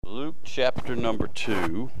Luke chapter number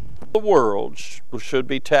 2. The world should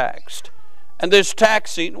be taxed. And this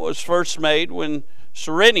taxing was first made when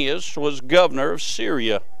Cyrenius was governor of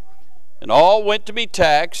Syria. And all went to be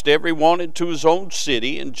taxed, every one into his own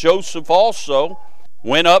city. And Joseph also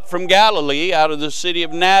went up from Galilee out of the city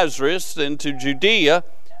of Nazareth into Judea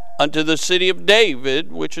unto the city of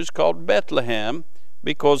David, which is called Bethlehem,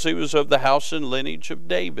 because he was of the house and lineage of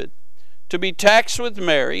David, to be taxed with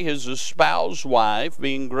Mary, his espoused wife,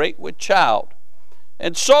 being great with child.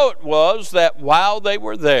 And so it was that while they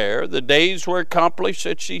were there, the days were accomplished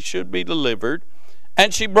that she should be delivered.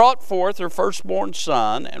 And she brought forth her firstborn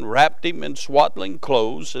son, and wrapped him in swaddling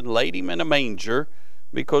clothes, and laid him in a manger,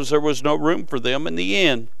 because there was no room for them in the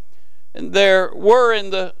inn. And there were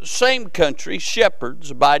in the same country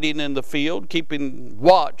shepherds abiding in the field, keeping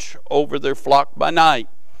watch over their flock by night.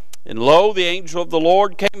 And lo, the angel of the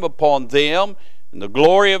Lord came upon them, and the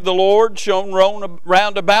glory of the Lord shone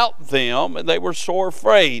round about them, and they were sore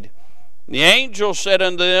afraid. And the angel said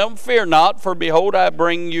unto them, Fear not, for behold, I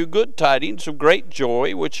bring you good tidings of great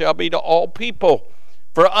joy, which shall be to all people.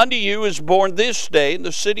 For unto you is born this day in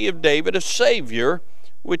the city of David a Savior,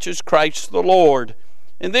 which is Christ the Lord.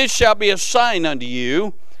 And this shall be a sign unto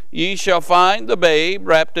you, ye shall find the babe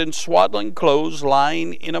wrapped in swaddling clothes,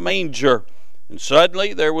 lying in a manger. And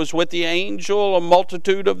suddenly there was with the angel a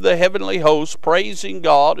multitude of the heavenly hosts, praising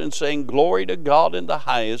God and saying, Glory to God in the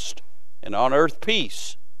highest, and on earth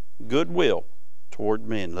peace, goodwill toward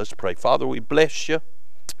men. Let's pray. Father, we bless you.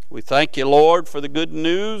 We thank you, Lord, for the good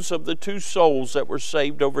news of the 2 souls that were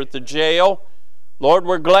saved over at the jail. Lord,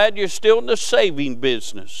 we're glad you're still in the saving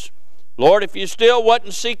business. Lord, if you still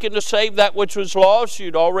wasn't seeking to save that which was lost,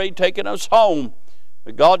 you'd already taken us home.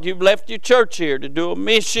 But God, you've left your church here to do a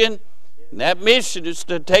mission. And that mission is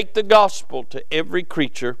to take the gospel to every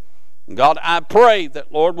creature. And God, I pray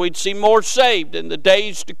that, Lord, we'd see more saved in the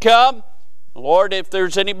days to come. Lord, if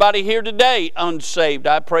there's anybody here today unsaved,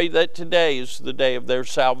 I pray that today is the day of their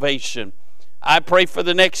salvation. I pray for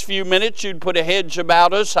the next few minutes you'd put a hedge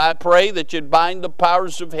about us. I pray that you'd bind the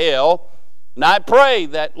powers of hell. And I pray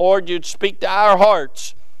that, Lord, you'd speak to our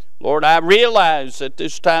hearts. Lord, I realize that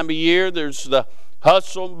this time of year there's the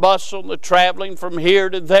hustle and bustle, the traveling from here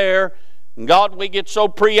to there. And God, we get so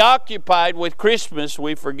preoccupied with Christmas,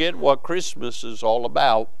 we forget what Christmas is all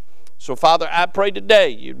about. So, Father, I pray today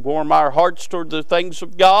you'd warm our hearts toward the things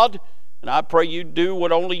of God. And I pray you'd do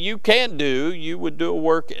what only you can do. You would do a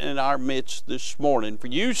work in our midst this morning. For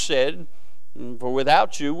you said, for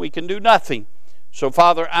without you we can do nothing. So,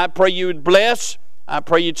 Father, I pray you would bless. I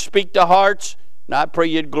pray you'd speak to hearts. And I pray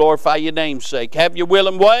you'd glorify your name's sake. Have your will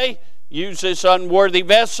and way. Use this unworthy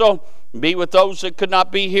vessel. Be with those that could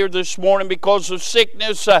not be here this morning because of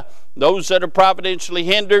sickness. Those that are providentially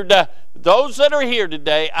hindered. Those that are here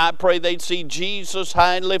today, I pray they'd see Jesus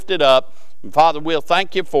high and lifted up. And Father, we'll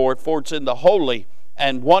thank you for it. For it's in the holy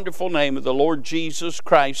and wonderful name of the Lord Jesus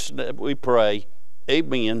Christ that we pray.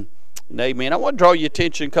 Amen. Amen. I want to draw your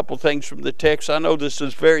attention to a couple things from the text. I know this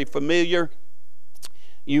is very familiar.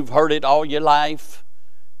 You've heard it all your life.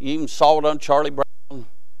 You even saw it on Charlie Brown.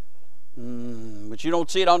 But you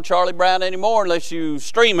don't see it on Charlie Brown anymore unless you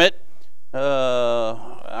stream it.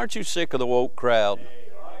 Aren't you sick of the woke crowd?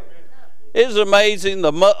 It's amazing.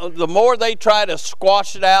 The more they try to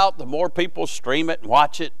squash it out, the more people stream it and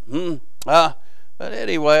watch it. But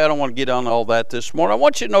anyway, I don't want to get on all that this morning. I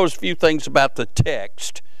want you to notice a few things about the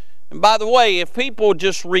text. And by the way, if people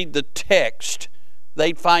just read the text,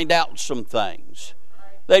 they'd find out some things.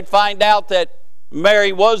 They'd find out that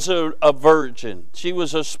Mary was a virgin. She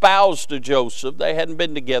was espoused to Joseph. They hadn't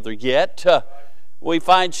been together yet. We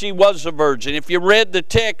find she was a virgin. If you read the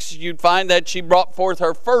text, you'd find that she brought forth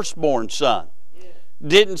her firstborn son.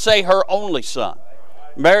 Didn't say her only son.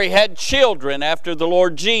 Mary had children after the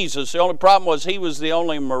Lord Jesus. The only problem was he was the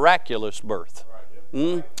only miraculous birth.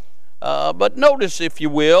 But notice, if you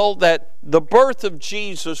will, that the birth of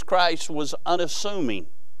Jesus Christ was unassuming.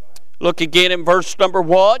 Look again in verse number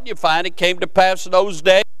 1. You find it came to pass in those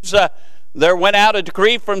days, there went out a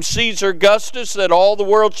decree from Caesar Augustus that all the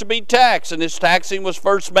world should be taxed. And this taxing was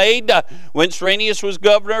first made when Cyrenius was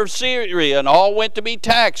governor of Syria. And all went to be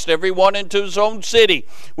taxed, every one into his own city.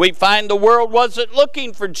 We find the world wasn't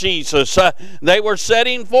looking for Jesus. They were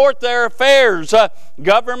setting forth their affairs.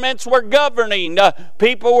 Governments were governing.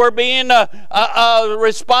 People were being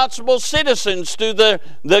responsible citizens to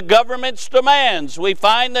the government's demands. We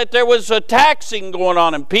find that there was a taxing going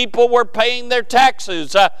on and people were paying their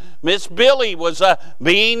taxes. Miss Billy was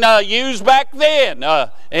being used back then.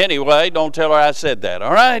 Anyway, don't tell her I said that,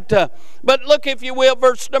 all right? But look, if you will,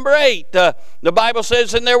 verse number 8. The Bible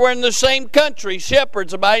says, and there were in the same country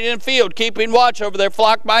shepherds abiding in the field, keeping watch over their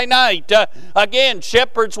flock by night. Again,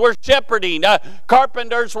 shepherds were shepherding.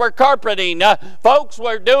 Carpenters were carpeting. Folks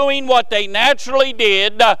were doing what they naturally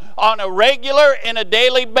did on a regular and a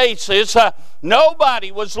daily basis.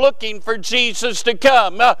 Nobody was looking for Jesus to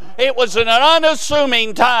come. It was an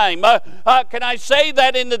unassuming time. Can I say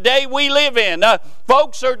that in the day we live in?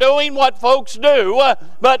 Folks are doing what folks do,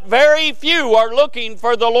 but very few are looking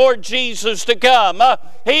for the Lord Jesus to come.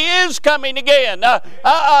 He is coming again.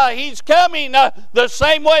 He's coming the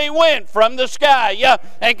same way he went, from the sky.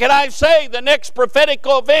 And can I say, the next prophetic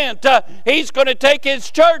event, he's going to take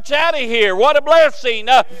his church out of here. What a blessing.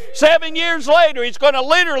 7 years later, he's going to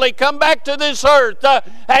literally come back to this earth.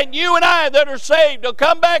 And you and I that are saved will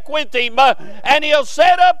come back with him. And he'll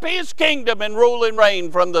set up his kingdom and rule and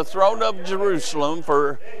reign from the throne of Jerusalem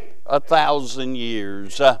for 1,000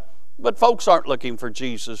 years. But folks aren't looking for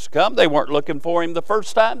Jesus to come. They weren't looking for him the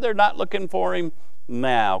first time. They're not looking for him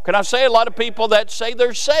now. Can I say, a lot of people that say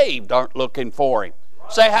they're saved aren't looking for him?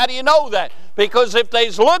 Say, how do you know that? Because if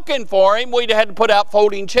they's looking for him, we'd have had to put out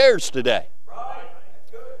folding chairs today.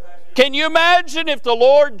 Can you imagine if the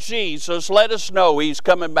Lord Jesus let us know he's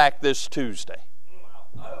coming back this Tuesday?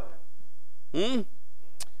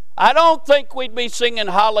 I don't think we'd be singing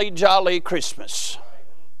Holly Jolly Christmas.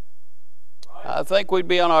 I think we'd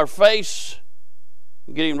be on our face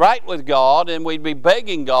getting right with God, and we'd be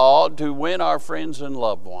begging God to win our friends and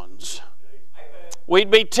loved ones.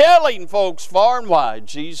 We'd be telling folks far and wide,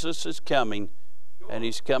 Jesus is coming, and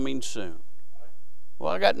he's coming soon.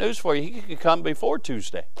 Well, I got news for you. He could come before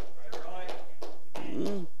Tuesday.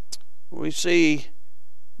 We see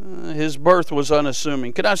his birth was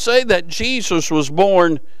unassuming. Can I say that Jesus was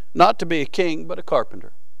born not to be a king, but a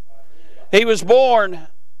carpenter? He was born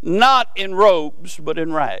not in robes, but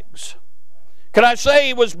in rags. Can I say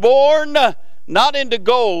he was born not into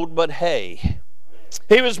gold, but hay?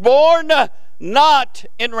 He was born not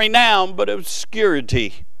in renown, but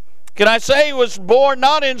obscurity. Can I say he was born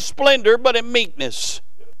not in splendor, but in meekness?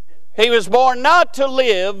 He was born not to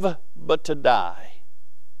live, but to die.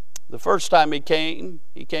 The first time he came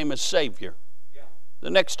as Savior. The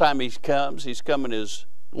next time he comes, he's coming as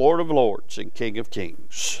Lord of Lords and King of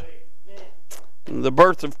Kings. The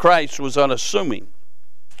birth of Christ was unassuming.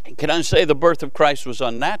 Can I say the birth of Christ was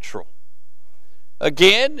unnatural?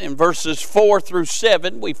 Again, in verses 4 through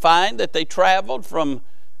 7, we find that they traveled from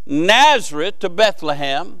Nazareth to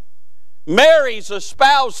Bethlehem. Mary's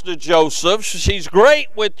espoused to Joseph. She's great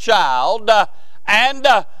with child.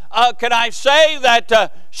 Can I say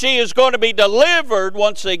that she is going to be delivered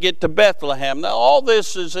once they get to Bethlehem? Now, all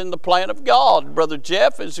this is in the plan of God, Brother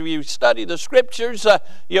Jeff. As you study the Scriptures,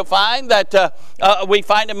 you'll find that we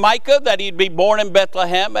find in Micah that he'd be born in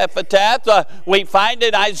Bethlehem, Ephrathah. We find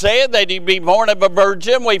in Isaiah that he'd be born of a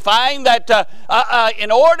virgin. We find that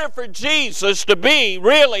in order for Jesus to be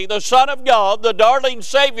really the Son of God, the darling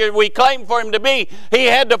Savior we claim for him to be, he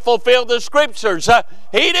had to fulfill the Scriptures.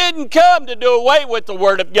 He didn't come to do away with the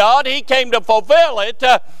Word of God. He came to fulfill it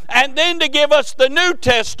and then to give us the New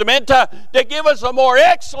Testament, to give us a more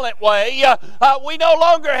excellent way. We no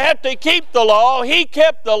longer have to keep the law. He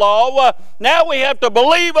kept the law. Now we have to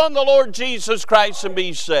believe on the Lord Jesus Christ and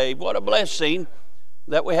be saved. What a blessing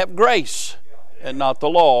that we have grace and not the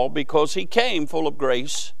law, because he came full of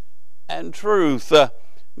grace and truth.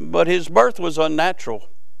 But his birth was unnatural.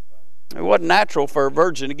 It wasn't natural for a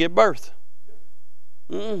virgin to give birth.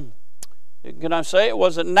 Can I say it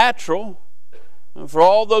wasn't natural for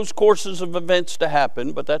all those courses of events to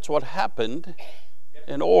happen, but that's what happened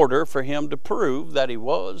in order for him to prove that he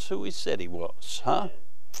was who he said he was.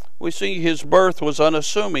 We see his birth was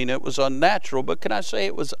unassuming, it was unnatural, but can I say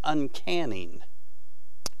it was uncanny?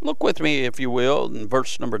 Look with me, if you will, in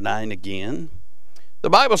verse number 9 again. The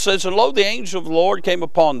Bible says, and lo, the angel of the Lord came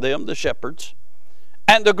upon them, the shepherds,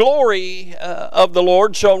 and the glory of the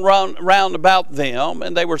Lord shone round about them,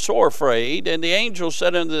 and they were sore afraid. And the angel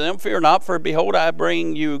said unto them, fear not, for behold, I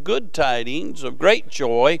bring you good tidings of great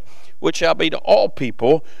joy, which shall be to all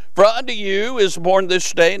people. For unto you is born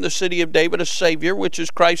this day in the city of David a Savior, which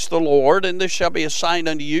is Christ the Lord. And this shall be a sign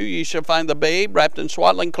unto you. Ye shall find the babe wrapped in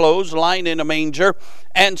swaddling clothes, lying in a manger.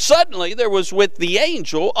 And suddenly there was with the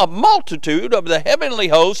angel a multitude of the heavenly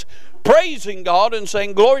hosts, praising God and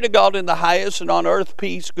saying, glory to God in the highest, and on earth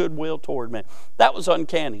peace, goodwill toward men. That was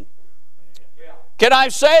uncanny. Can I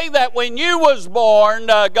say that when you was born,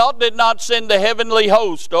 God did not send the heavenly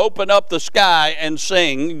host to open up the sky and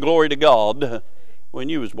sing glory to God when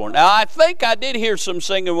you was born? Now, I think I did hear some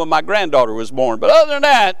singing when my granddaughter was born, but other than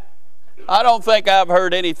that, I don't think I've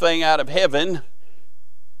heard anything out of heaven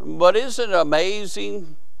But isn't it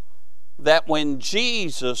amazing that when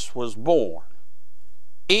Jesus was born,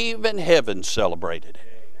 even heaven celebrated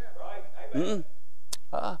it?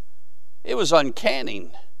 It was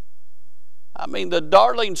uncanny. I mean, the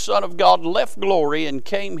darling Son of God left glory and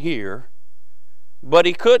came here, but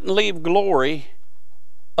he couldn't leave glory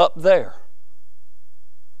up there.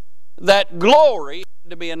 That glory had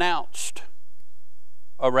to be announced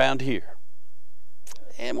around here.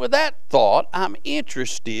 And with that thought, I'm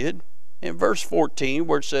interested in verse 14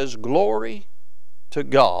 where it says, glory to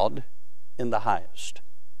God in the highest.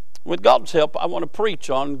 With God's help, I want to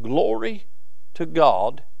preach on glory to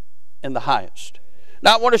God in the highest.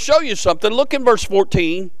 Now, I want to show you something. Look in verse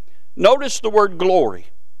 14. Notice the word glory.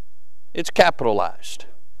 It's capitalized.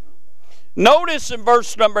 Notice in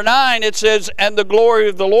verse number 9, it says, and the glory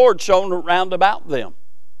of the Lord shone round about them.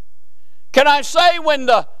 Can I say when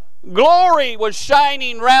the glory was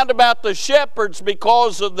shining round about the shepherds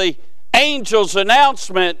because of the angel's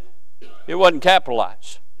announcement, it wasn't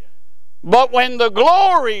capitalized. But when the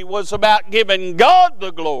glory was about giving God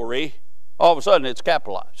the glory, all of a sudden it's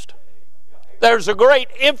capitalized. There's a great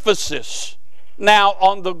emphasis now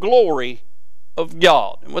on the glory of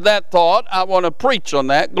God. And with that thought, I want to preach on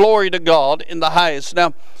that. Glory to God in the highest.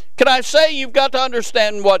 Now, can I say you've got to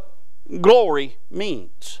understand what glory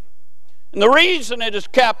means? And the reason it is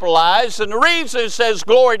capitalized and the reason it says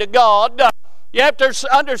glory to God, you have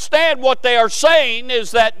to understand what they are saying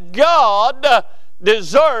is that God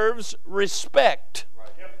deserves respect.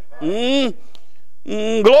 Glory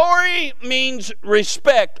means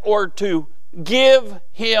respect or to give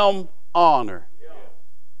Him honor.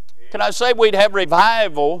 Can I say we'd have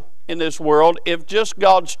revival in this world if just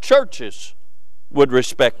God's churches would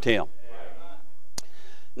respect Him?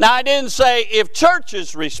 Now, I didn't say if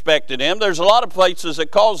churches respected Him. There's a lot of places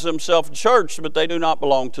that calls themselves church, but they do not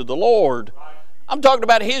belong to the Lord. I'm talking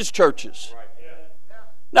about His churches.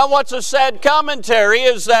 Now, what's a sad commentary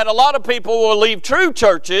is that a lot of people will leave true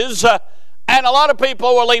churches and a lot of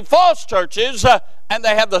people will leave false churches and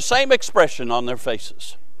they have the same expression on their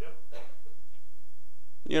faces.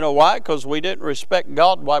 You know why? Because we didn't respect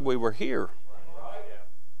God while we were here.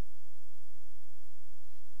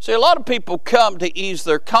 See, a lot of people come to ease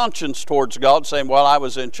their conscience towards God saying, well, I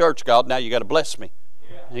was in church, God, now you got to bless me.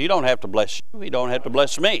 You don't have to bless you. You don't have to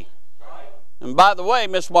bless me. And by the way,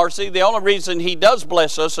 Miss Marcy, the only reason He does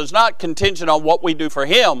bless us is not contingent on what we do for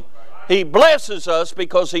Him. He blesses us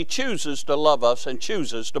because He chooses to love us and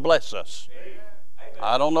chooses to bless us.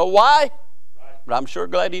 I don't know why, but I'm sure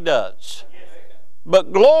glad He does.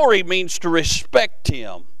 But glory means to respect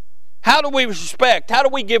Him. How do we respect? How do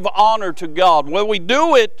we give honor to God? Well, we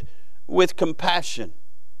do it with compassion.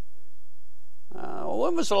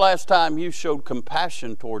 When was the last time you showed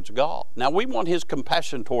compassion towards God? Now, we want His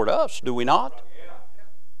compassion toward us, do we not?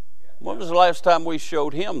 When was the last time we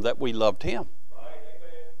showed Him that we loved Him?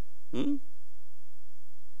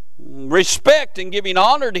 Respect and giving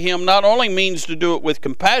honor to Him not only means to do it with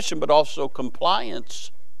compassion, but also compliance.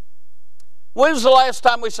 When was the last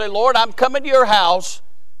time we say, Lord, I'm coming to your house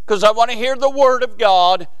because I want to hear the Word of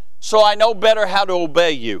God so I know better how to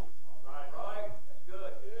obey you?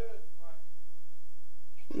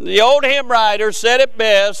 The old hymn writer said it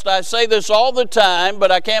best. I say this all the time,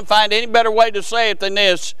 but I can't find any better way to say it than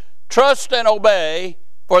this. Trust and obey,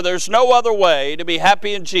 for there's no other way to be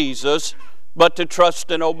happy in Jesus but to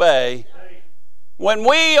trust and obey. When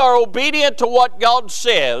we are obedient to what God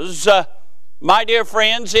says, my dear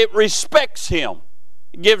friends, it respects Him.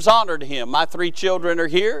 It gives honor to Him. My 3 children are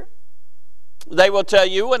here. They will tell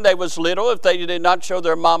you when they was little, if they did not show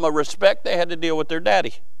their mama respect, they had to deal with their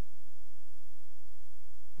daddy.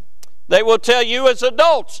 They will tell you as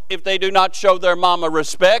adults, if they do not show their mama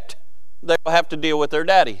respect, they will have to deal with their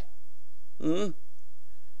daddy. We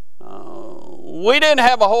didn't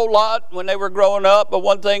have a whole lot when they were growing up, but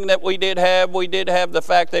one thing that we did have the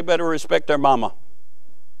fact they better respect their mama.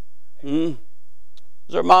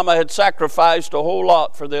 Their mama had sacrificed a whole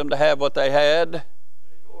lot for them to have what they had,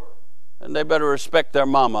 and they better respect their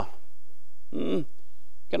mama. Can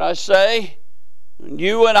I say,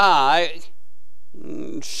 you and I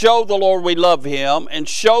show the Lord we love Him and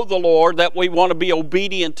show the Lord that we want to be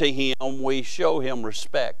obedient to Him, we show Him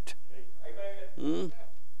respect.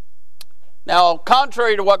 Now,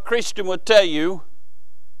 contrary to what Christian would tell you,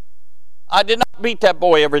 I did not beat that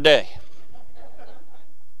boy every day.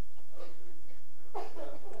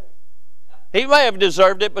 He may have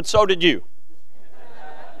deserved it, but so did you.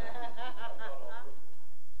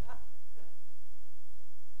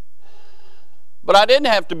 But I didn't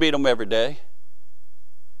have to beat him every day,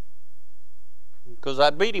 because I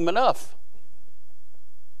beat him enough.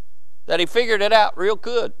 that he figured it out real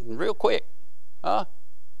good and real quick. Huh?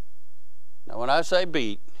 Now when I say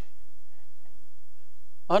beat,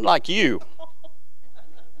 unlike you,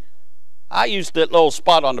 I used that little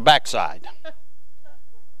spot on the backside.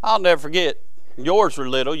 I'll never forget. Yours were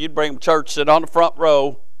little. You'd bring them to church, sit on the front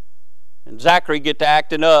row, and Zachary get to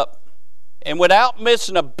acting up. And without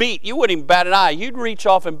missing a beat, you wouldn't even bat an eye. You'd reach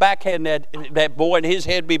off and backhand that boy, and his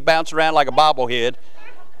head be bouncing around like a bobblehead.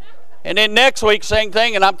 And then next week, same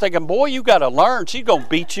thing, and I'm thinking, boy, you got to learn. She's going to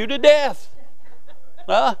beat you to death.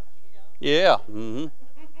 Huh? Yeah. Mm-hmm.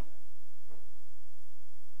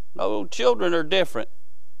 No, children are different.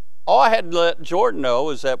 All I had to let Jordan know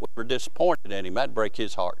is that we were disappointed in him. That'd break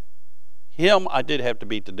his heart. Him, I did have to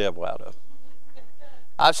beat the devil out of.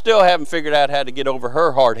 I still haven't figured out how to get over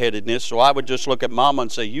her hard-headedness, so I would just look at Mama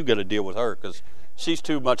and say, you got to deal with her because she's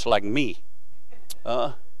too much like me.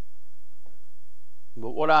 But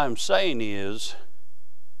what I'm saying is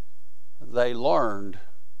they learned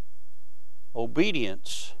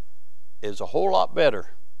obedience is a whole lot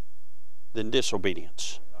better than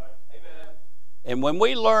disobedience. And when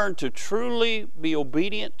we learn to truly be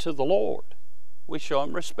obedient to the Lord, we show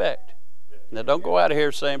Him respect. Now, don't go out of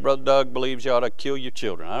here saying, Brother Doug believes you ought to kill your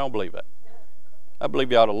children. I don't believe that. I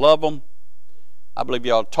believe you ought to love them. I believe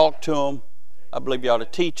you ought to talk to them. I believe you ought to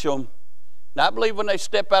teach them. Now, I believe when they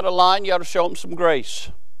step out of line, you ought to show them some grace.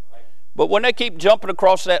 But when they keep jumping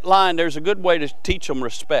across that line, there's a good way to teach them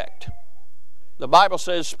respect. The Bible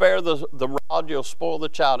says, spare the rod, you'll spoil the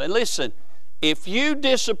child. And listen, if you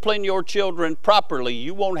discipline your children properly,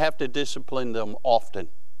 you won't have to discipline them often.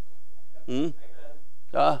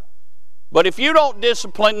 But if you don't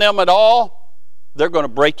discipline them at all, they're going to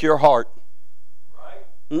break your heart.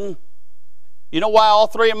 You know why all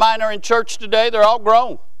three of mine are in church today? They're all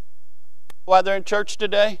grown. Why they're in church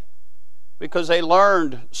today? Because they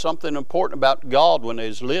learned something important about God when they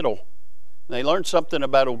was little. They learned something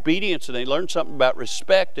about obedience, and they learned something about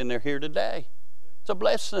respect, and they're here today. It's a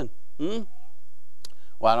blessing. Well,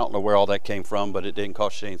 I don't know where all that came from, but it didn't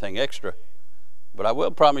cost you anything extra. But I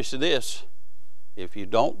will promise you this. If you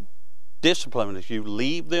don't discipline them, if you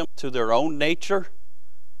leave them to their own nature,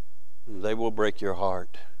 they will break your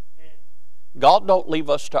heart. God don't leave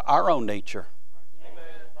us to our own nature,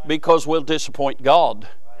 because we'll disappoint God.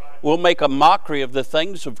 We'll make a mockery of the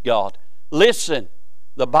things of God. Listen,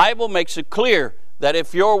 the Bible makes it clear that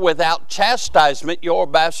if you're without chastisement, you're a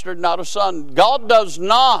bastard, not a son. God does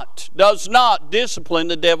not discipline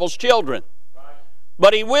the devil's children.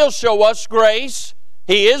 But He will show us grace.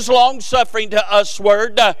 He is long-suffering to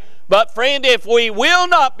usward. But friend, if we will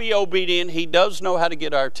not be obedient, He does know how to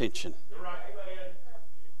get our attention.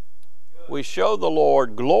 We show the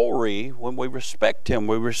Lord glory when we respect Him.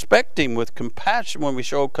 We respect Him with compassion, when we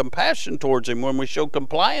show compassion towards Him, when we show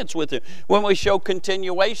compliance with Him, when we show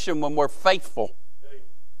continuation, when we're faithful.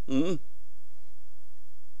 The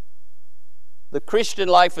Christian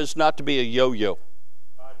life is not to be a yo-yo.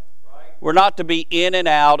 We're not to be in and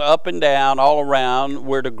out, up and down, all around.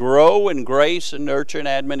 We're to grow in grace and nurture and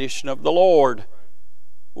admonition of the Lord.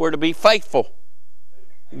 We're to be faithful.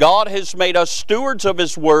 God has made us stewards of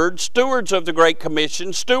His Word, stewards of the Great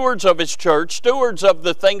Commission, stewards of His church, stewards of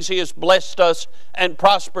the things He has blessed us and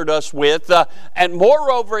prospered us with. And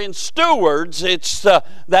moreover, in stewards, it's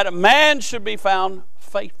that a man should be found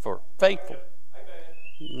faithful.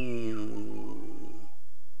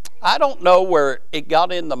 I don't know where it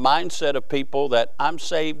got in the mindset of people that I'm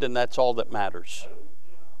saved and that's all that matters.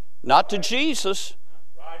 Not to Jesus.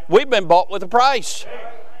 We've been bought with a price.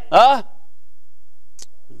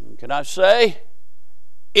 Can I say,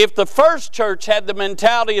 if the first church had the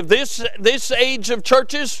mentality of this age of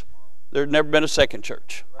churches, there'd never been a second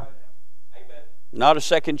church. Not a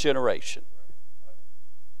second generation.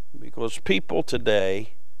 Because people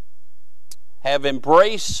today have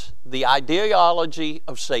embraced the ideology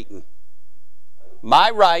of Satan.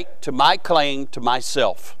 My right to my claim to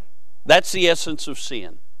myself. That's the essence of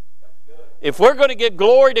sin. If we're going to give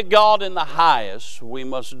glory to God in the highest, we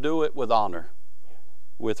must do it with honor,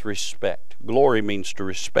 with respect. Glory means to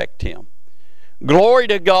respect Him. Glory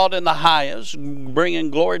to God in the highest,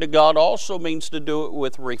 bringing glory to God also means to do it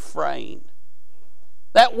with refrain.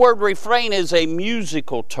 That word refrain is a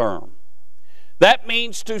musical term. That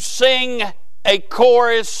means to sing a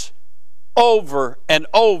chorus over and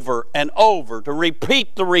over and over, to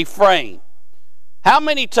repeat the refrain. How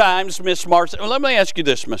many times, Miss Marcy, well, let me ask you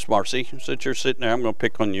this, Miss Marcy, since you're sitting there, I'm going to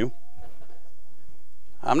pick on you.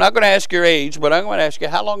 I'm not going to ask your age, but I'm going to ask you,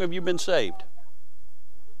 how long have you been saved?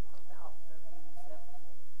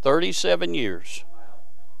 37 years.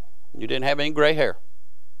 You didn't have any gray hair?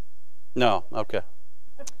 No, okay.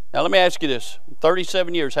 Now let me ask you this.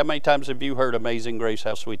 37 years, how many times have you heard Amazing Grace,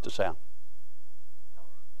 How Sweet the Sound?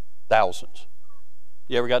 Thousands.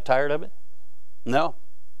 You ever got tired of it? No.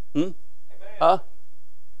 Huh?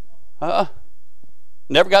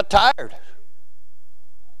 Never got tired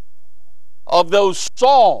of those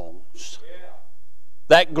songs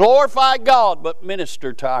that glorify God but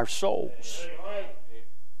minister to our souls.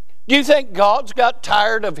 Do you think God's got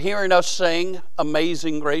tired of hearing us sing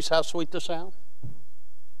Amazing Grace, How Sweet the Sound?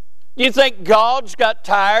 Do you think God's got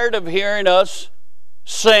tired of hearing us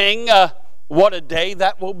sing What a Day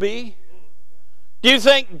That Will Be? Do you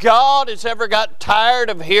think God has ever got tired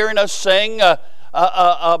of hearing us sing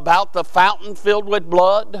about the fountain filled with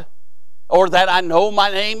blood? Or that I know my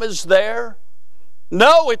name is there?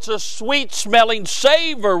 No, it's a sweet-smelling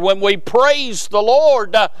savor when we praise the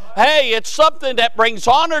Lord. Hey, it's something that brings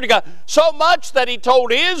honor to God. So much that He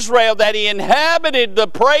told Israel that He inhabited the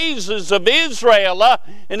praises of Israel.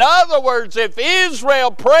 In other words, if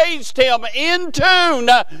Israel praised Him in tune,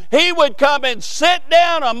 He would come and sit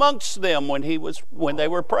down amongst them when they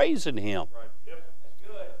were praising Him.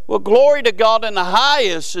 Well, glory to God in the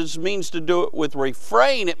highest means to do it with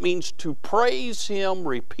refrain. It means to praise Him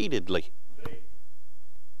repeatedly.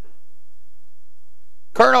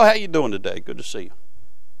 Colonel, how you doing today? Good to see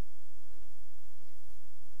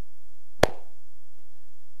you.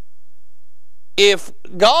 If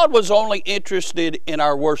God was only interested in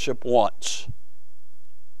our worship once,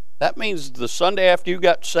 that means the Sunday after you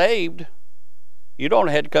got saved, you don't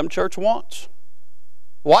have to come to church once.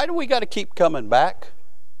 Why do we got to keep coming back?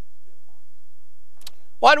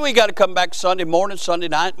 Why do we got to come back Sunday morning, Sunday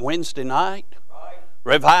night, Wednesday night?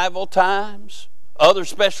 Revival times, other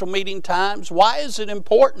special meeting times. Why is it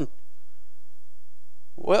important?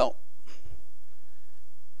 Well,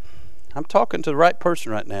 I'm talking to the right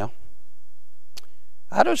person right now.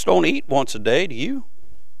 I just don't eat once a day, do you?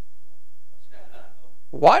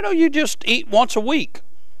 Why don't you just eat once a week?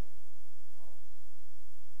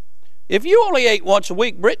 If you only ate once a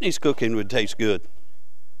week, Brittany's cooking would taste good.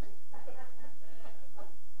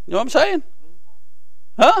 You know what I'm saying?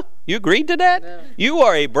 Huh? You agreed to that? No. You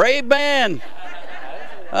are a brave man.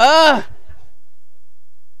 No,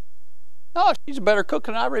 she's a better cook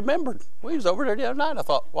than I remembered. We was over there the other night. I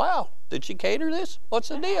thought, wow, did she cater this? What's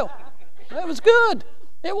the deal? It was good.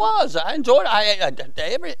 It was. I enjoyed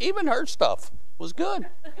it. Even her stuff was good.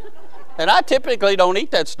 And I typically don't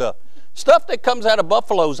eat that stuff. Stuff that comes out of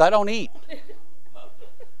buffaloes, I don't eat.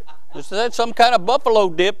 If that's some kind of buffalo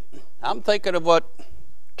dip, I'm thinking of what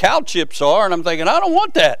cow chips are, and I'm thinking, I don't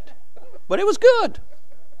want that. But it was good.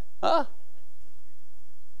 Huh?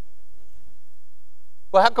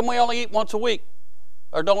 Well, how come we only eat once a week?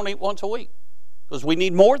 Or don't eat once a week? Because we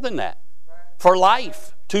need more than that for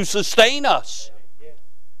life, to sustain us.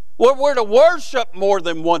 We're to worship more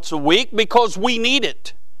than once a week because we need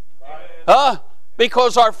it.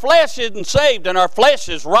 Because our flesh isn't saved and our flesh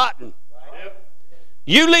is rotten.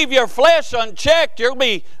 You leave your flesh unchecked, you'll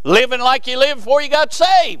be living like you lived before you got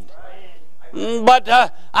saved. But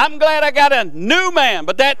I'm glad I got a new man.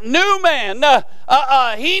 But that new man,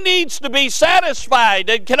 he needs to be satisfied.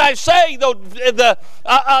 And can I say,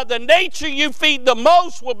 the nature you feed the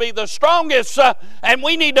most will be the strongest. And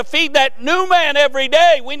we need to feed that new man every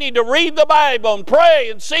day. We need to read the Bible and pray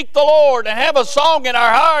and seek the Lord and have a song in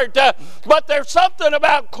our heart. But there's something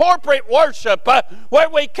about corporate worship where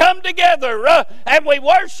we come together and we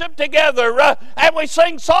worship together and we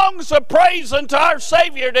sing songs of praise unto our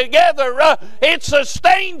Savior together. It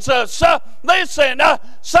sustains us. Listen,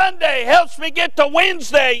 Sunday helps me get to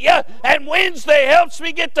Wednesday, and Wednesday helps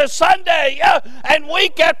me get to Sunday, and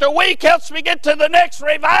week after week helps me get to the next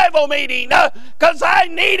revival meeting, because I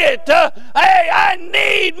need it. Hey, I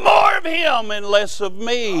need more of Him and less of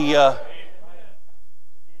me. But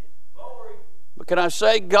can I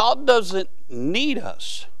say, God doesn't need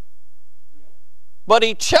us, but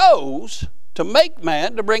He chose to make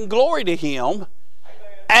man to bring glory to Him,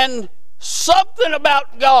 and something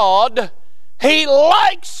about God, He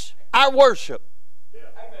likes our worship.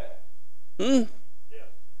 And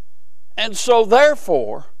so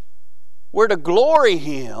therefore, we're to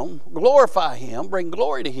glorify Him, bring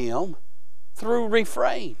glory to Him through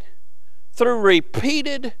refrain, through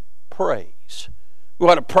repeated praise. We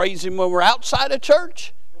want to praise Him when we're outside of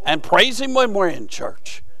church and praise Him when we're in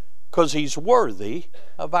church, because He's worthy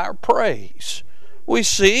of our praise. We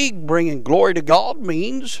see bringing glory to God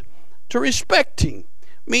means to respect Him,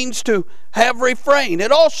 means to have refrain.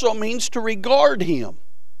 It also means to regard Him.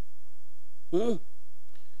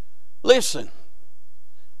 Listen,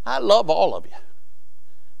 I love all of you,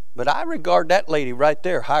 but I regard that lady right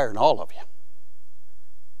there higher than all of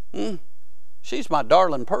you. She's my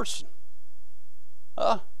darling person.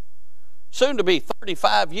 Soon to be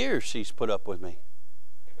 35 years she's put up with me.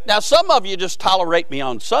 Now, some of you just tolerate me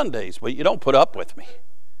on Sundays, but you don't put up with me.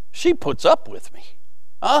 She puts up with me.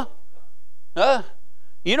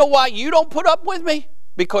 You know why you don't put up with me?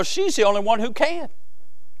 Because she's the only one who can.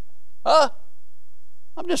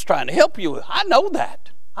 I'm just trying to help you. I know that.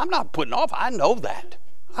 I'm not putting off. I know that.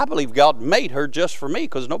 I believe God made her just for me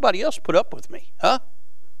because nobody else put up with me.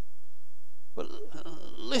 But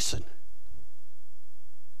listen.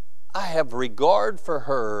 I have regard for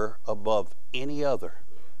her above any other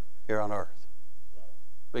here on earth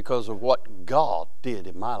because of what God did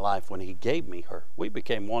in my life when He gave me her. We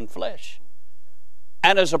became one flesh.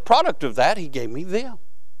 And as a product of that, He gave me them.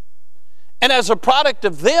 And as a product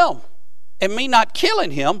of them and me not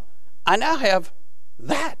killing him, I now have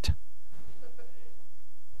that.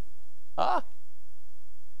 I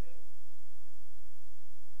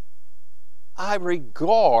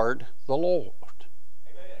regard the Lord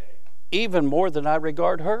even more than I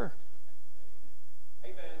regard her.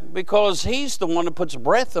 Because He's the one that puts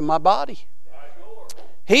breath in my body.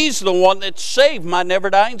 He's the one that saved my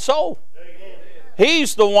never-dying soul.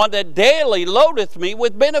 He's the one that daily loadeth me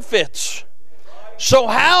with benefits. So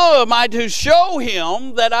how am I to show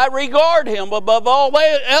Him that I regard Him above all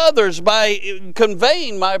others by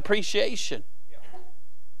conveying my appreciation?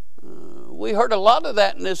 We heard a lot of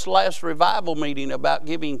that in this last revival meeting about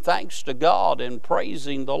giving thanks to God and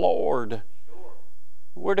praising the Lord.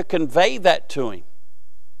 We're to convey that to Him.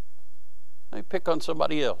 Let me pick on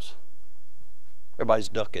somebody else. Everybody's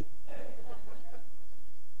ducking.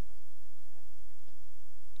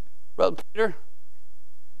 Brother Peter,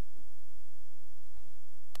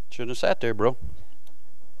 shouldn't have sat there, bro.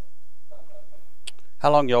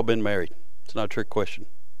 How long y'all been married? It's not a trick question.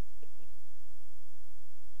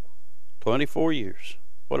 24 years.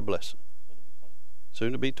 What a blessing.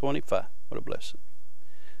 Soon to be 25. What a blessing.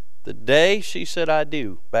 The day she said I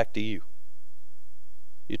do back to you,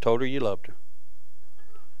 you told her you loved her.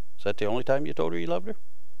 Is that the only time you told her you loved her?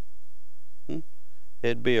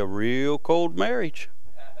 It'd be a real cold marriage.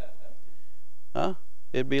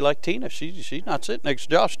 It'd be like Tina. She's not sitting next to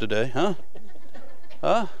Josh today,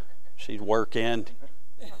 She's working.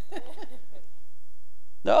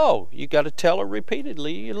 No, you got to tell her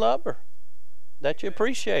repeatedly you love her, that you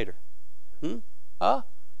appreciate her.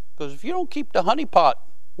 Because if you don't keep the honey pot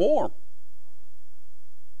warm,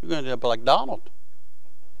 you're going to end up like Donald.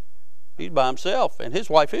 He's by himself, and his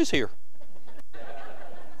wife is here.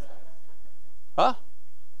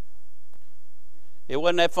 It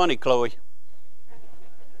wasn't that funny, Chloe.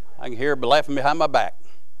 I can hear her laughing behind my back.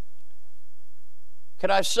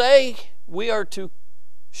 Can I say we are to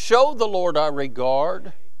show the Lord our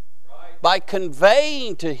regard by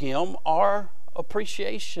conveying to Him our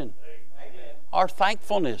appreciation, our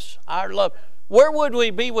thankfulness, our love. Where would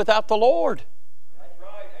we be without the Lord?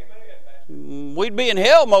 We'd be in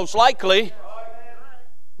hell most likely.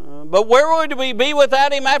 But where would we be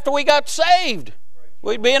without Him after we got saved?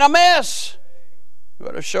 We'd be in a mess. We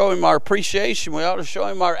ought to show Him our appreciation. We ought to show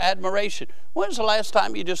Him our admiration. When's the last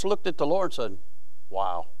time you just looked at the Lord and said,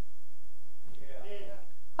 wow?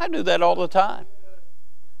 I do that all the time.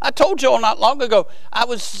 I told you all not long ago, I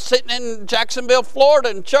was sitting in Jacksonville, Florida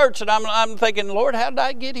in church, and I'm thinking, Lord, how did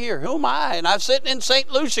I get here? Who am I? And I was sitting in St.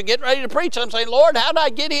 Lucia getting ready to preach. I'm saying, Lord, how did I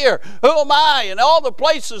get here? Who am I? And all the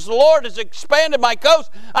places the Lord has expanded my coast.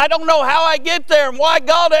 I don't know how I get there and why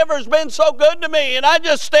God ever has been so good to me. And I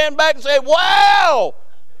just stand back and say, wow,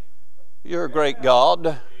 you're a great God.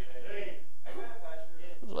 When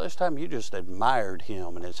was the last time you just admired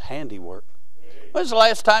Him and His handiwork? When's the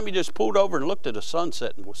last time you just pulled over and looked at a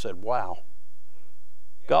sunset and said, wow,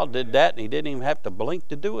 God did that and He didn't even have to blink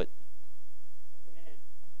to do it?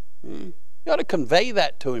 You ought to convey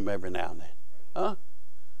that to Him every now and then.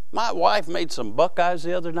 My wife made some Buckeyes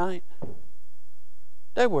the other night.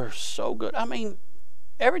 They were so good. I mean,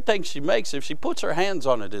 everything she makes, if she puts her hands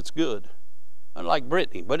on it, it's good. Unlike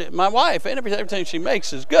Brittany. But my wife, everything she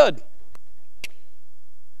makes is good.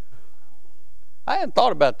 I hadn't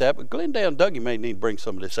thought about that, but Glendale and Dougie may need to bring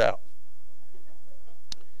some of this out.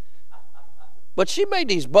 But she made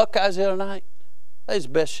these Buckeyes the other night. They was the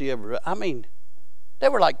best she ever. I mean, they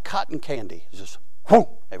were like cotton candy. Just whoo,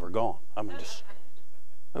 they were gone. I mean,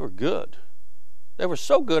 they were good. They were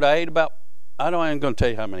so good. I ate about. I ain't going to tell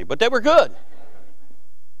you how many, but they were good.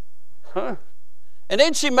 And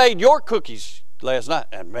then she made your cookies last night,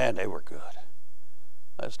 and man, they were good.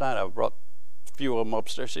 Last night I brought few of them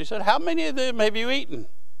upstairs. She said, how many of them have you eaten?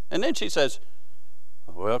 And then she says,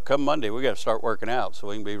 well, come Monday we got to start working out so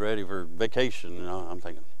we can be ready for vacation. I'm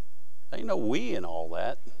thinking, ain't no we in all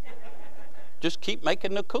that. just keep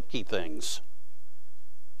making the cookie things.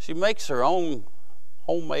 She makes her own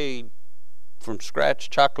homemade from scratch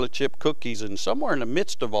chocolate chip cookies, and somewhere in the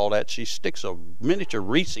midst of all that she sticks a miniature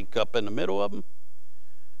Reese cup in the middle of them.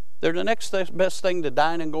 They're the next best thing to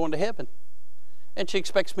dying and going to heaven. And she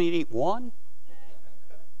expects me to eat one?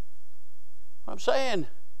 I'm saying,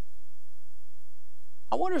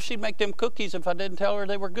 I wonder if she'd make them cookies if I didn't tell her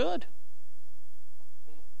they were good.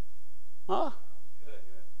 Huh?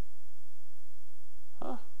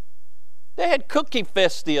 Huh? They had Cookie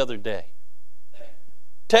Fest the other day.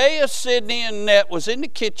 Taya, Sydney, and Annette was in the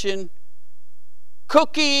kitchen,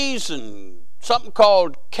 cookies and something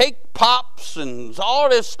called cake pops and all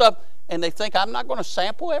this stuff, and they think I'm not going to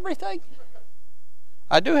sample everything?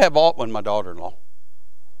 I do have Altman, my daughter-in-law.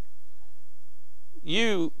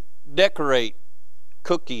 You decorate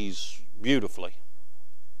cookies beautifully,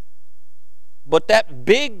 but that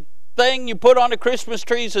big thing you put on the Christmas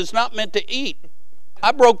trees is not meant to eat.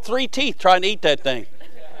 I broke 3 teeth trying to eat that thing.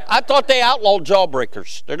 I thought they outlawed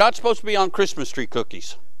jawbreakers. They're not supposed to be on Christmas tree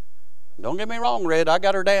cookies. Don't get me wrong, Red, I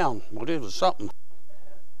got her down. Well, it was something.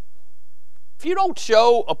 If you don't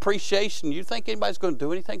show appreciation, you think anybody's going to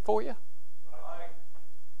do anything for you?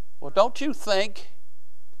 Well, don't you think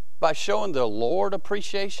by showing the Lord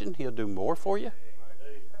appreciation, He'll do more for you?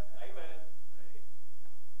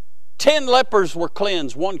 10 lepers were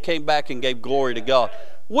cleansed. 1 came back and gave glory to God.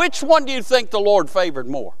 Which one do you think the Lord favored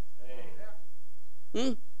more?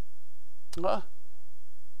 Can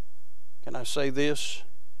I say this?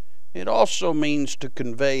 It also means to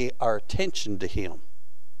convey our attention to Him.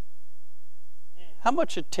 How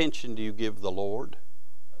much attention do you give the Lord?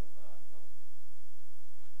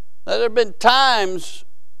 Now, there have been times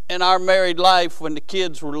in our married life when the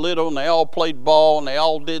kids were little and they all played ball and they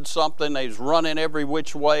all did something. They was running every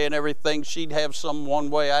which way and everything. She'd have some one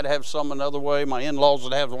way, I'd have some another way. My in-laws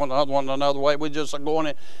would have one another way. We'd just go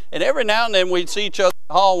in. And every now and then we'd see each other in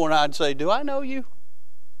the hall and I'd say, "Do I know you?"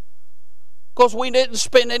 Because we didn't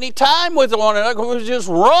spend any time with one another. We was just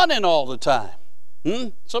running all the time.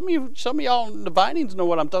 Some of y'all in the Vinings know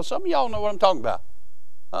what I'm talking. Some of y'all know what I'm talking about.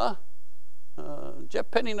 Huh?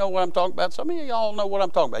 Jeff Penny know what I'm talking about. Some of y'all know what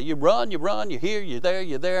I'm talking about. You run, you're here, you're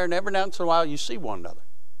there, and every once in a while you see one another.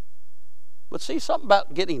 But see, something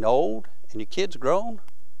about getting old and your kids grown,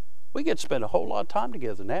 we get to spend a whole lot of time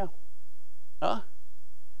together now. Huh?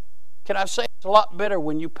 Can I say it's a lot better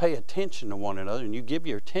when you pay attention to one another and you give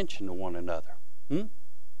your attention to one another?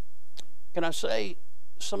 Can I say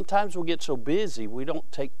sometimes we get so busy we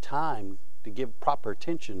don't take time to give proper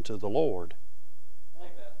attention to the Lord.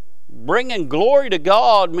 Bringing glory to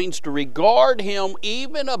God means to regard Him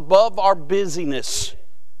even above our busyness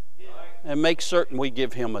and make certain we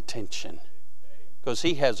give Him attention, because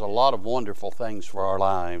He has a lot of wonderful things for our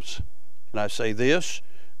lives. Can I say this?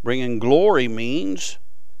 Bringing glory means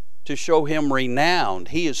to show Him renowned.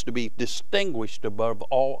 He is to be distinguished above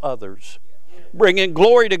all others. Bringing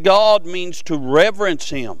glory to God means to reverence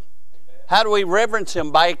Him. How do we reverence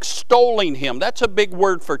Him? By extolling Him. That's a big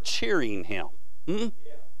word for cheering Him.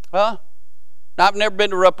 Huh? Now, I've never been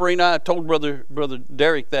to Rupp Arena. I told Brother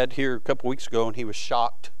Derek that here a couple weeks ago, and he was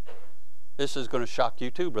shocked. This is going to shock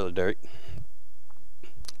you too, Brother Derek.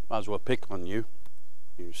 Might as well pick on you.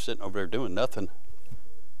 You're sitting over there doing nothing.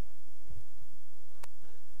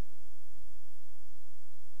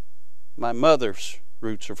 My mother's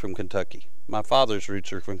roots are from Kentucky. My father's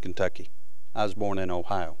roots are from Kentucky. I was born in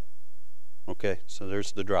Ohio. Okay, so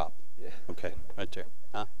there's the drop. Okay, right there.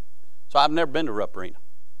 Huh? So I've never been to Rupp Arena.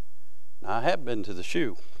 Now, I have been to the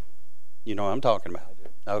shoe. You know what I'm talking about.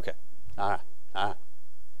 Okay. All right.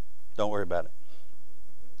 Don't worry about it.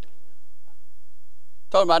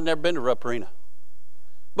 Talking about I've never been to Rupp Arena.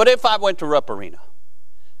 But if I went to Rupp Arena,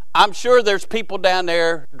 I'm sure there's people down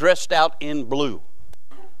there dressed out in blue,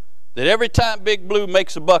 that every time Big Blue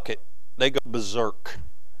makes a bucket, they go berserk.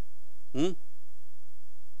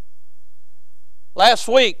 Last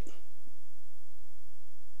week,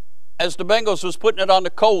 as the Bengals was putting it on the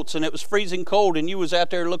Colts and it was freezing cold and you was out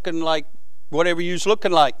there looking like whatever you was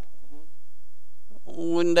looking like,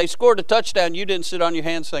 when they scored a touchdown, you didn't sit on your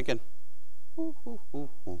hands thinking,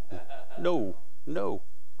 no, no,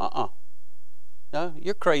 no,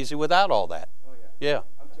 you're crazy without all that. Yeah.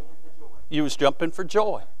 You was jumping for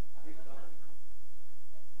joy.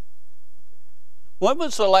 When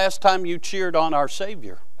was the last time you cheered on our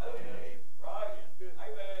Savior?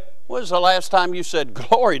 When was the last time you said,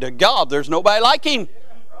 "Glory to God, there's nobody like Him"?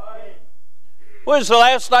 When was the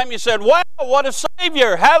last time you said, "Wow, what a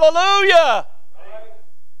Savior, hallelujah"?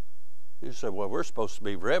 You said, "Well, we're supposed to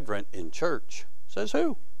be reverent in church." Says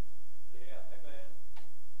who?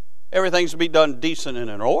 Everything's to be done decent and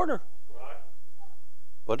in order.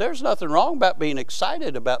 But there's nothing wrong about being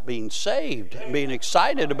excited about being saved and being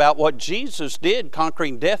excited about what Jesus did,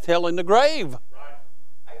 conquering death, hell, and the grave.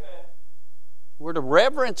 We're to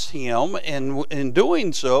reverence Him, and in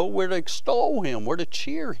doing so, we're to extol Him. We're to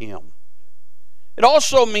cheer Him. It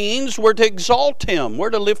also means we're to exalt Him. We're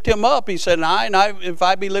to lift Him up. He said, if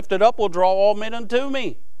I be lifted up, will draw all men unto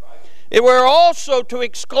me. We're also to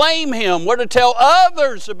exclaim Him. We're to tell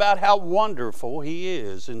others about how wonderful He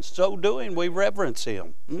is. In so doing, we reverence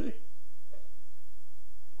Him.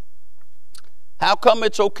 How come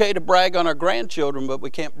it's okay to brag on our grandchildren, but we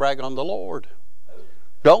can't brag on the Lord?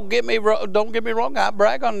 Don't get me wrong. I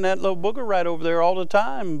brag on that little booger right over there all the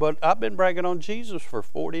time, but I've been bragging on Jesus for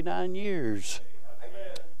 49 years.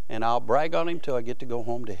 And I'll brag on Him till I get to go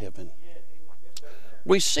home to heaven.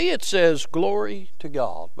 We see it says, glory to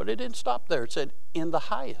God. But it didn't stop there. It said, in the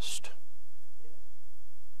highest.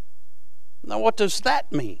 Now what does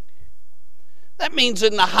that mean? That means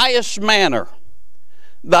in the highest manner.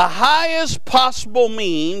 The highest possible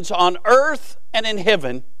means on earth and in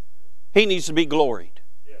heaven, He needs to be gloried.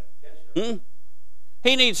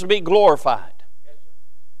 He needs to be glorified.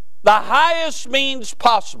 The highest means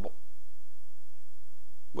possible.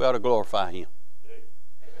 We ought to glorify Him.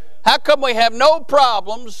 How come we have no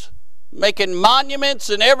problems making monuments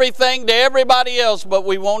and everything to everybody else, but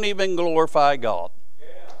we won't even glorify God?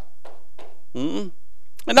 It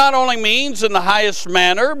not only means in the highest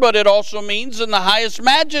manner, but it also means in the highest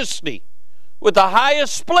majesty, with the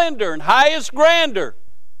highest splendor and highest grandeur.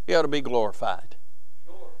 He ought to be glorified.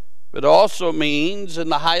 But it also means in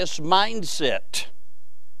the highest mindset.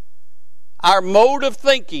 Our mode of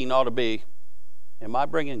thinking ought to be, am I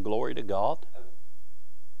bringing glory to God?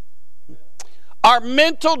 Our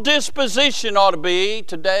mental disposition ought to be,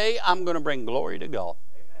 today I'm going to bring glory to God.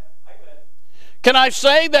 Can I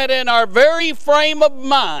say that in our very frame of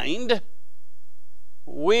mind,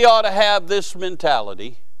 we ought to have this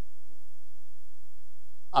mentality,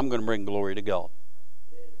 I'm going to bring glory to God.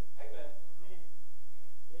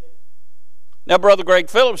 Now, Brother Greg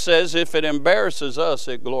Phillips says, if it embarrasses us,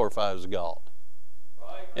 it glorifies God.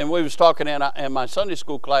 And we was talking in my Sunday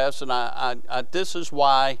school class, and this is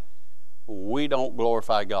why we don't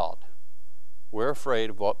glorify God. We're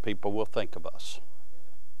afraid of what people will think of us.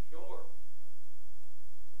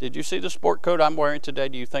 Did you see the sport coat I'm wearing today?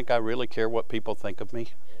 Do you think I really care what people think of me?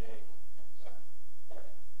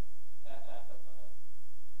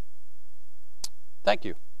 Thank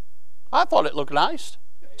you. I thought it looked nice,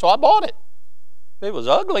 so I bought it. If it was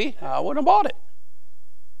ugly, I wouldn't have bought it.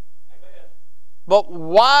 But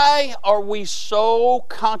why are we so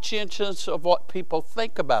conscientious of what people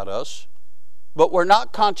think about us, but we're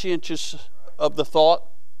not conscientious of the thought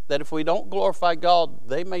that if we don't glorify God,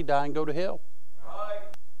 they may die and go to hell? Right.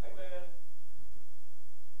 Amen.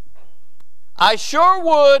 I sure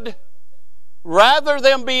would rather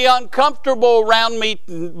them be uncomfortable around me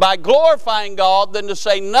by glorifying God than to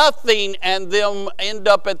say nothing and them end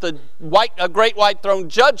up at the great white throne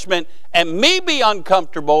judgment and me be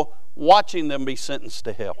uncomfortable watching them be sentenced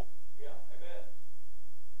to hell. Yeah, amen.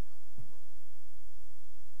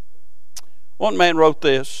 One man wrote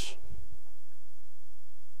this.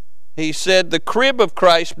 He said, the crib of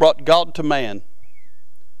Christ brought God to man.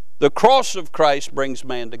 The cross of Christ brings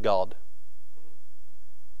man to God.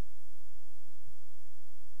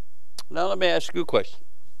 Now let me ask you a question.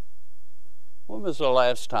 When was the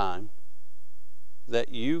last time that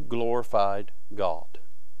you glorified God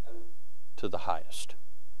to the highest?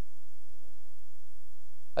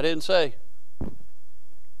 I didn't say,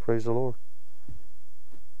 praise the Lord.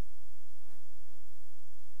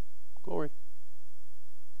 Glory.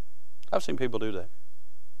 I've seen people do that.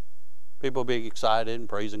 People being excited and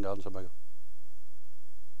praising God, and somebody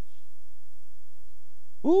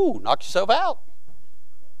go, ooh, knock yourself out.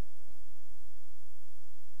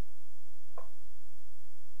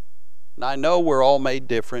 And I know we're all made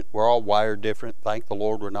different. We're all wired different. Thank the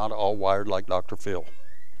Lord we're not all wired like Dr. Phil.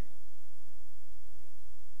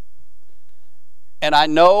 And I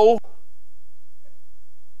know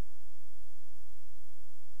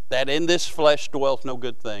that in this flesh dwelleth no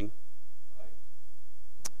good thing.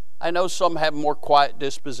 I know some have more quiet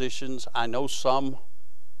dispositions. I know some,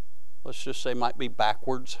 let's just say, might be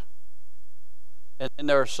backwards. And then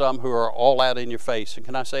there are some who are all out in your face. And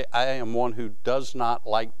can I say, I am one who does not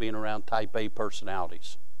like being around type A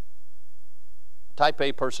personalities. Type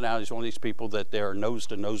A personality is one of these people that they're nose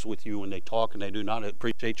to nose with you when they talk, and they do not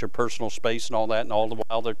appreciate your personal space and all that, and all the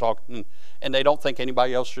while they're talking, and they don't think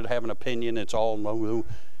anybody else should have an opinion. It's all,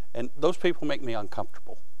 and those people make me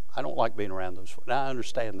uncomfortable. I don't like being around those. Now I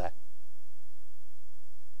understand that.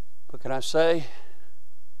 But can I say,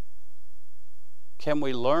 Can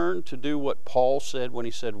we learn to do what Paul said when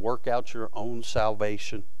he said, work out your own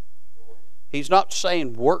salvation? He's not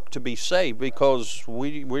saying work to be saved, because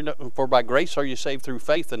for by grace are you saved through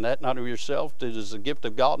faith, and that not of yourself. It is the gift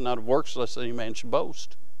of God, not of works, lest any man should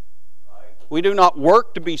boast. We do not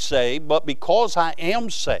work to be saved, but because I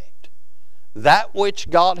am saved, that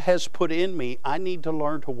which God has put in me, I need to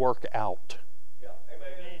learn to work out.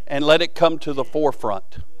 And let it come to the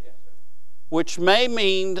forefront. Which may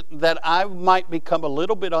mean that I might become a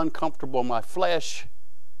little bit uncomfortable in my flesh,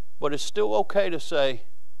 but it's still okay to say,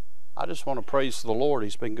 I just want to praise the Lord.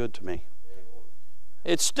 He's been good to me.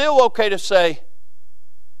 It's still okay to say,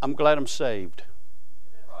 I'm glad I'm saved.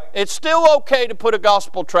 It's still okay to put a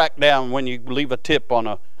gospel tract down when you leave a tip on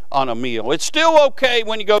a meal. It's still okay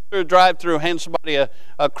when you go through a drive-thru, hand somebody a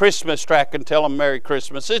Christmas tract and tell them Merry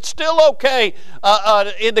Christmas. It's still okay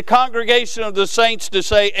in the congregation of the saints to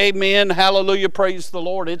say amen, hallelujah, praise the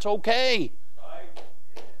Lord. It's okay.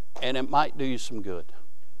 And it might do you some good.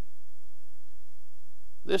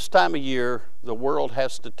 This time of year, the world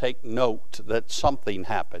has to take note that something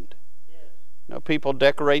happened. You know, people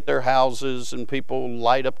decorate their houses, and people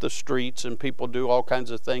light up the streets, and people do all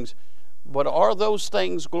kinds of things. But are those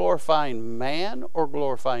things glorifying man or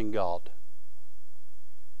glorifying God?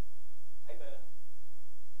 Amen.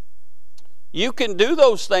 You can do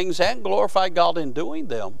those things and glorify God in doing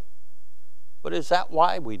them. But is that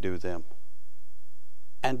why we do them?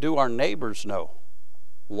 And do our neighbors know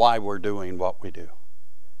why we're doing what we do?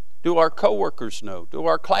 Do our coworkers know? Do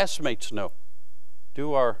our classmates know?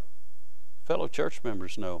 Do our fellow church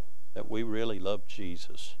members know that we really love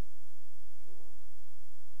Jesus?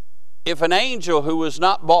 If an angel who was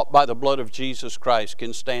not bought by the blood of Jesus Christ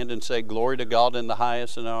can stand and say, glory to God in the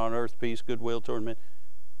highest, and on earth peace, goodwill toward men,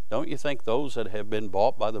 don't you think those that have been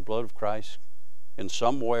bought by the blood of Christ can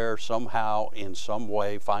somewhere, somehow, in some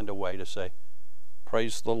way find a way to say,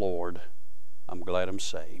 praise the Lord, I'm glad I'm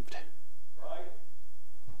saved? Right.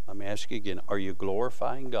 Let me ask you again, are you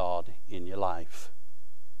glorifying God in your life?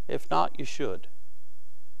 If not, you should,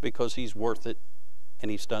 because He's worth it and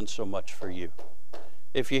He's done so much for you.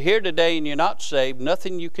 If you're here today and you're not saved,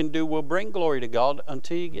 nothing you can do will bring glory to God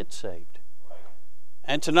until you get saved.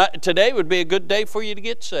 And today would be a good day for you to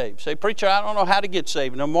get saved. Say, preacher, I don't know how to get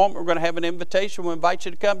saved. In a moment, we're going to have an invitation. We'll invite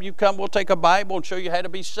you to come. You come, we'll take a Bible and show you how to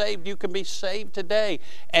be saved. You can be saved today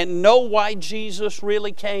and know why Jesus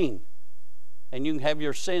really came. And you can have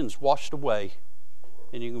your sins washed away,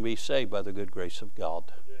 and you can be saved by the good grace of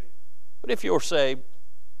God. But if you're saved,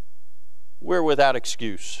 we're without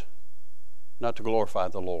excuse not to glorify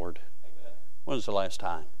the Lord. Amen. When was the last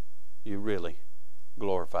time you really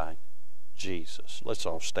glorified Jesus? Let's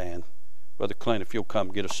all stand. Brother Clint, if you'll come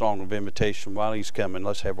get a song of invitation while he's coming,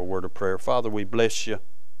 let's have a word of prayer. Father, we bless you.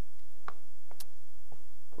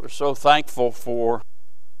 We're so thankful for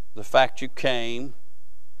the fact you came.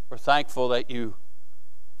 We're thankful that you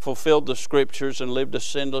fulfilled the Scriptures and lived a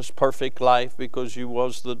sinless, perfect life, because you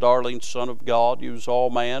was the darling Son of God. You was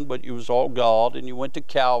all man, but you was all God, and you went to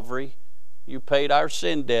Calvary. You paid our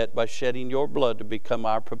sin debt by shedding your blood to become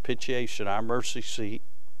our propitiation, our mercy seat.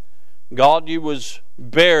 God, you was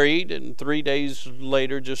buried, and 3 days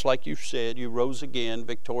later, just like you said, you rose again,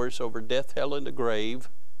 victorious over death, hell, and the grave.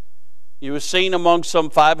 You were seen among some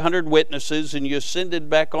 500 witnesses, and you ascended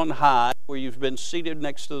back on high, where you've been seated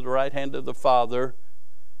next to the right hand of the Father,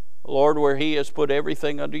 Lord, where He has put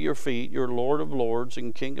everything under your feet. You're Lord of lords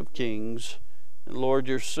and King of kings. And Lord,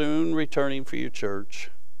 you're soon returning for your church.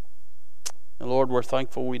 And Lord, we're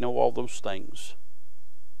thankful we know all those things.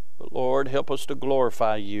 But Lord, help us to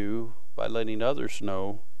glorify you by letting others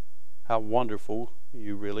know how wonderful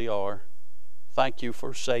you really are. Thank you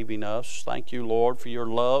for saving us. Thank you, Lord, for your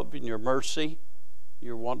love and your mercy,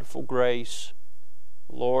 your wonderful grace.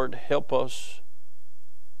 Lord, help us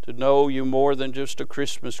to know you more than just a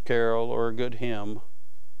Christmas carol or a good hymn.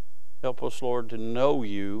 Help us, Lord, to know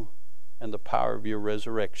you and the power of your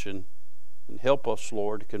resurrection. And help us,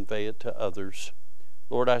 Lord, to convey it to others.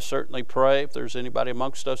 Lord, I certainly pray if there's anybody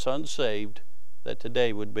amongst us unsaved, that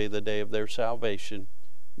today would be the day of their salvation.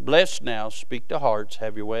 Bless now, speak to hearts,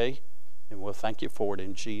 have your way, and we'll thank you for it.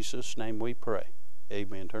 In Jesus' name we pray.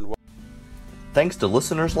 Amen. Thanks to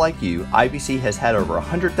listeners like you, IBC has had over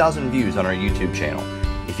 100,000 views on our YouTube channel.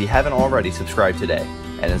 If you haven't already, subscribe today.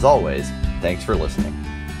 And as always, thanks for listening.